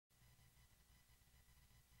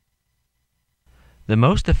The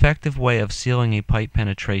most effective way of sealing a pipe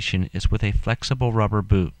penetration is with a flexible rubber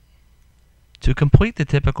boot. To complete the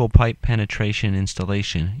typical pipe penetration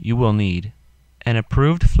installation, you will need an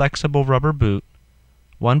approved flexible rubber boot,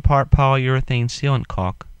 1 part polyurethane sealant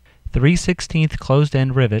caulk, 3/16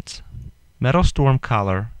 closed-end rivets, metal storm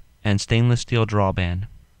collar, and stainless steel drawband.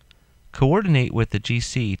 Coordinate with the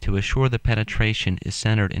GC to assure the penetration is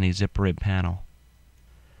centered in a zip rib panel.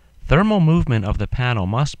 Thermal movement of the panel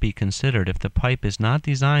must be considered if the pipe is not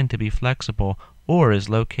designed to be flexible or is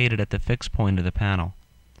located at the fixed point of the panel.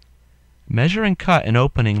 Measure and cut an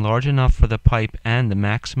opening large enough for the pipe and the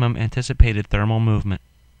maximum anticipated thermal movement.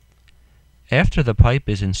 After the pipe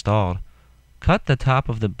is installed, cut the top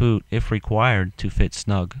of the boot if required to fit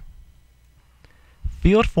snug.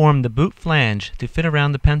 Field form the boot flange to fit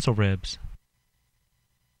around the pencil ribs.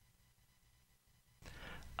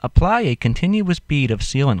 Apply a continuous bead of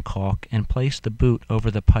sealant caulk and place the boot over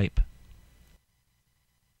the pipe.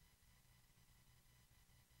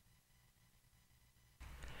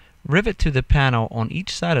 Rivet to the panel on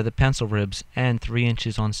each side of the pencil ribs and 3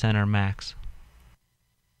 inches on center max.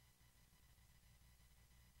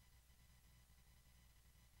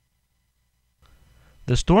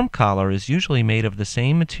 The storm collar is usually made of the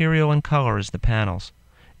same material and color as the panels.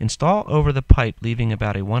 Install over the pipe, leaving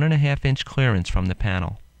about a 1.5 inch clearance from the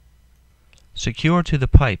panel. Secure to the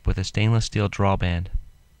pipe with a stainless steel drawband.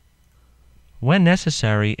 When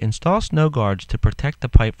necessary, install snow guards to protect the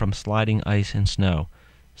pipe from sliding ice and snow.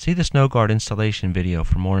 See the snow guard installation video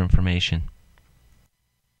for more information.